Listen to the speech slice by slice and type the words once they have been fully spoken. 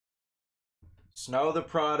Snow the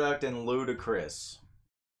Product and Ludacris.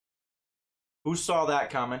 Who saw that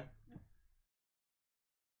coming?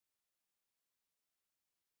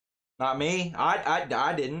 Not me. I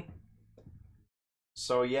didn't.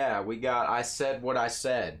 So yeah, we got I Said What I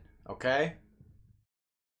Said. Okay?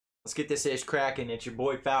 Let's get this ish cracking. It's your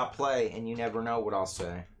boy FaulPlay, and you never know what I'll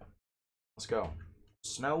say. Let's go.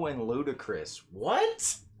 Snow and Ludacris.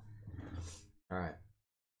 What? Alright.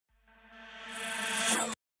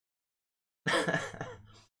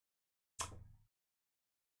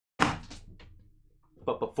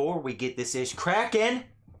 But before we get this ish cracking,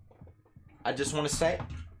 I just want to say,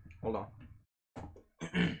 hold on.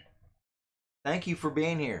 Thank you for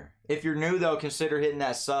being here. If you're new though, consider hitting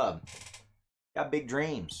that sub. Got big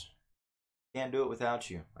dreams. Can't do it without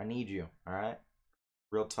you. I need you. All right.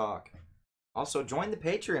 Real talk. Also, join the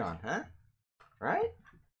Patreon, huh? Right?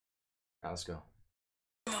 All right, let's go.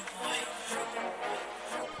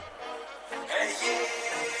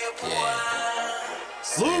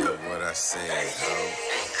 Said what I said, ho.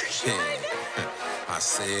 Yeah. I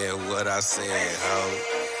said what I said, ho.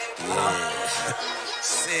 Yeah.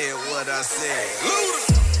 Said what I said.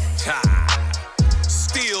 Luda.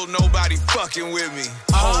 Still nobody fucking with me.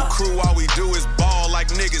 Whole crew, all we do is ball like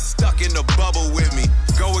niggas stuck in the bubble with me.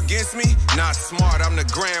 Go against me? Not smart. I'm the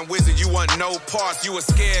grand wizard. You want no parts. You a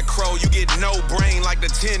scarecrow. You get no brain like the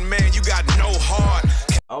Tin Man. You got no heart.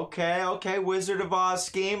 Okay, Wizard of Oz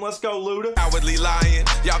scheme. Let's go, Luda. Cowardly lying.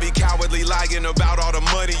 Y'all be cowardly lying about all the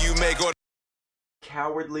money you make. Or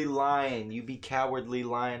cowardly lying. You be cowardly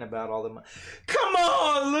lying about all the money. Come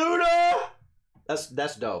on, Luda.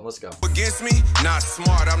 That's dope. Let's go. Against me? Not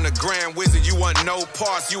smart. I'm the grand wizard. You want no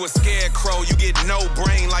parts. You a scarecrow. You get no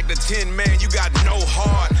brain like the Tin Man. You got no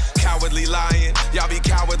heart. Cowardly lying. Y'all be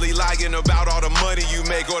cowardly lying about all the money you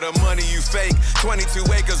make or the money you fake.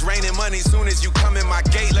 22 acres raining money. Soon as you come in my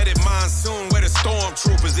gate, let it monsoon. Where the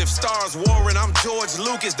stormtroopers. If stars warring, I'm George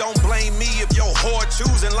Lucas. Don't blame me if your whore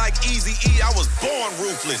choosing like Eazy-E. I was born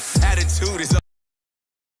ruthless. Attitude is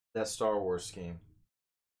that Star Wars scheme.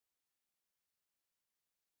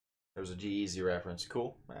 There's a G-Eazy reference.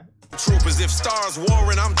 Cool, man. Troopers, if stars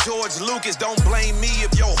warring, I'm George Lucas. Don't blame me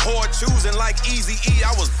if your whore choosing like Eazy-E.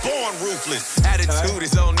 I was born ruthless. Attitude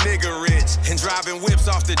is on nigga rich and driving whips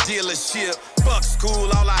off the dealership. Fuck school,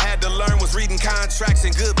 all I had to learn was reading contracts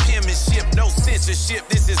and good penmanship. No censorship,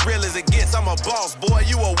 this is real as it gets. I'm a boss, boy,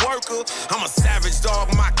 you a worker. I'm a savage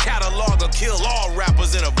dog, my catalog will kill all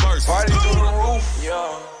rappers in a verse. Party through the roof,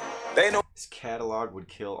 yeah. They know his catalog would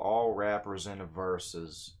kill all rappers in a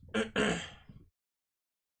verses.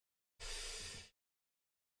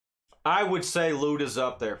 I would say Luda's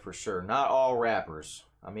up there for sure. Not all rappers.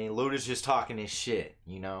 I mean, Luda's just talking his shit,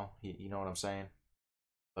 you know? You know what I'm saying?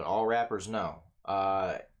 But all rappers, no.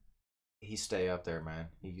 He stay up there, man.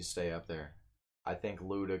 He can stay up there. I think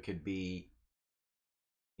Luda could be,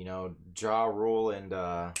 you know, Ja Rule and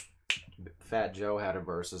Fat Joe had a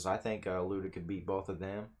versus. I think Luda could beat both of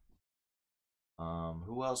them.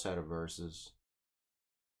 Who else had a versus?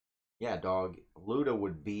 Yeah, dog. Luda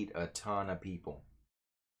would beat a ton of people.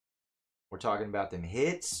 We're talking about them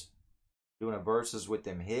hits. Doing a versus with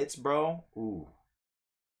them hits, bro. Ooh.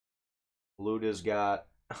 Luda's got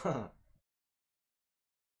a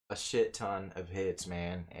shit ton of hits,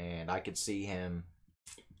 man. And I could see him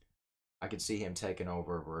taking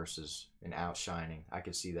over versus and outshining. I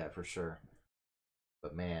could see that for sure.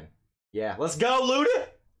 But man, yeah, let's go, Luda.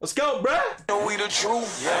 Let's go, bruh. know we the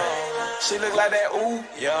truth, yeah. She look like that, ooh,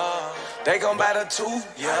 yeah. They gon' buy the two,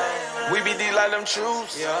 yeah. We be deep like them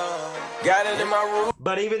truths, yeah. Got it in my room.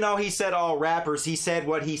 But even though he said all rappers, he said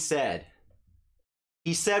what he said.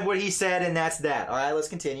 He said what he said, and that's that. All right, let's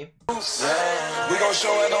continue. Yeah. We gon'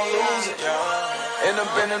 show it, don't lose it, yeah. End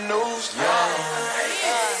up in the news, yeah.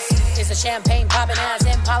 It's a champagne poppin' ass,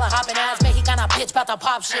 Impala hopping ass, Mexicana bitch bout to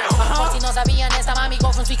pop shit. Por si no sabían esta mami,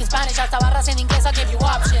 go from speaking Spanish hasta barras en inglés, I give you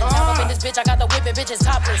options. Now up in this bitch, I got the whippin' bitches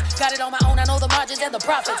topless. Got it on my own, I know the margins and the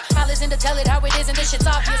profits. I listen to tell it how it is, and this shit's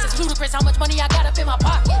obvious. It's ludicrous how much money I got up in my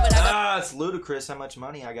pocket. But it's ludicrous how much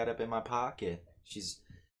money I got up in my pocket. She's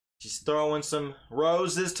throwing some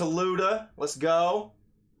roses to Luda. Let's go.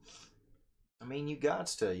 I mean, you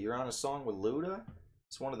gots to. You're on a song with Luda.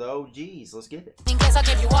 It's one of the OGs. Let's get it. In case I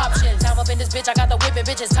give you options. Now up in this bitch, I got the whippin'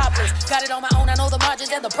 bitches topless. Got it on my own, I know the margins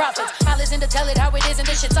and the profits. I listen to tell it how it is, and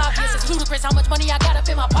this shit's obvious. It's ludicrous how much money I got up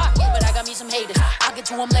in my pocket. But I got me some haters. I'll get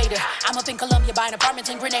to them later. I'm up in Colombia buying apartments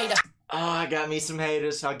in Grenada. Oh, I got me some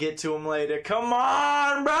haters. I'll get to them later. Come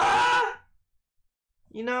on, bruh!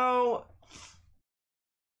 You know,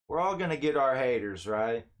 we're all gonna get our haters,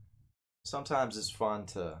 right? Sometimes it's fun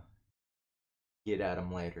to get at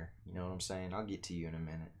them later. You know what I'm saying? I'll get to you in a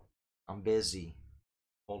minute. I'm busy.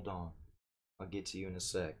 Hold on. I'll get to you in a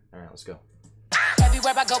sec. Alright, let's go.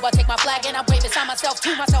 Everywhere I go, I take my flag and I wave it. Sign myself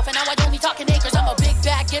to myself, and now I only talking acres. I'm a big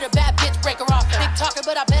bag, get a bad bitch, break her off. Big talker,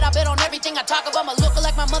 but I bet on everything I talk about. I'm a looker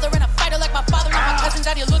like my mother and a fighter like my father. And my cousins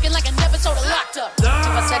out here looking like an episode of Locked Up. If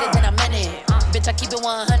I said it, then I meant it. Bitch, I keep it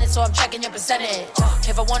 100, so I'm checking your percentage.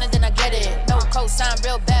 If I want it, then I get it. No cosign,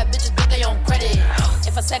 real bad bitches get their own credit.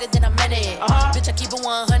 If I said it, then I meant it. Bitch, I keep it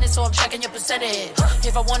 100, so I'm checking your percentage.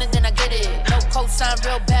 If I want it, then I get it. No cosign,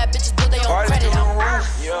 real bad bitches get their own credit.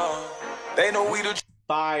 Yeah, they know we the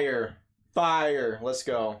Fire. Fire. Let's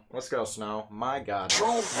go. Let's go, Snow. My God.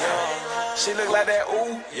 truth. Yeah, she look like that.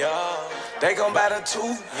 Ooh, yeah. They gon' buy the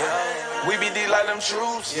two. Yeah, we be D like them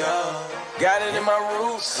truths. Yeah, got it in my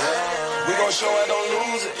roots. Yeah, we gon' show it,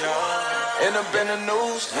 don't lose it. Yeah, end up in the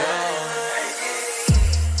news. Yeah,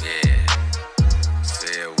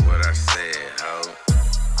 said what I said, ho.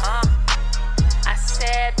 I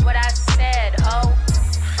said what I said, ho.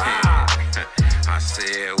 I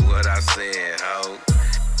said what I said, ho.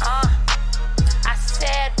 I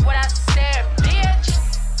said what I said, bitch.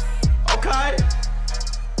 Okay.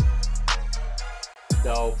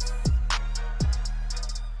 Dope.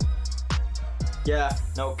 Yeah,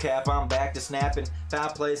 no cap, I'm back to snapping. Foul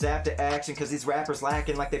plays after action, cause these rappers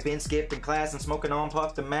lacking like they've been skipping class and smoking on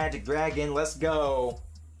Puff the Magic Dragon. Let's go.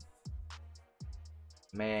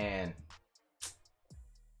 Man.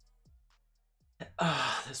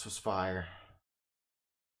 Ah, this was fire.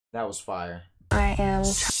 That was fire. I am.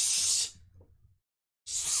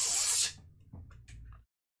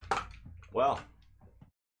 Well,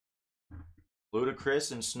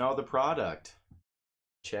 Ludacris and Snow the product.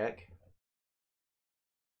 Check.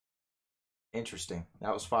 Interesting.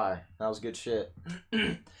 That was fire. That was good shit.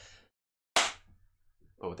 But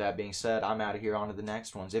with that being said, I'm out of here on to the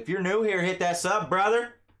next ones. If you're new here, hit that sub,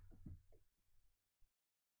 brother.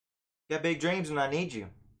 Got big dreams and I need you.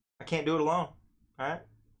 I can't do it alone. Alright?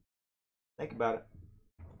 Think about it.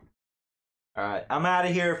 Alright, I'm out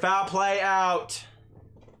of here. Foul play out.